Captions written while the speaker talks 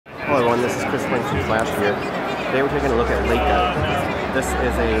2021. This is Chris Springston's last year. Today we're taking a look at LEKA. This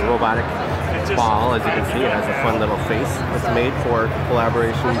is a robotic ball. As you can see, it has a fun little face. It's made for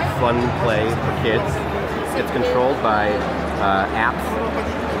collaboration, fun play for kids. It's controlled by apps.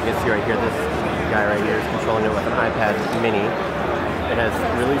 You can see right here, this guy right here is controlling it with an iPad mini. It has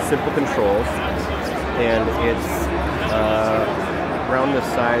really simple controls, and it's around the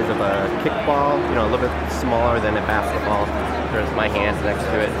size of a kickball, you know, a little bit smaller than a basketball. There's my hands next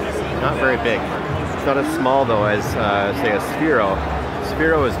to it. Not very big. It's not as small though as say a Sphero.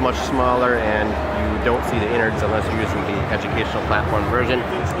 Sphero is much smaller and you don't see the innards unless you're using the educational platform version.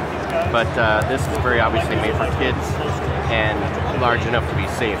 But this is very obviously made for kids and large enough to be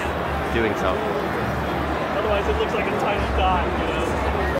safe doing so. Otherwise it looks like a tiny dot.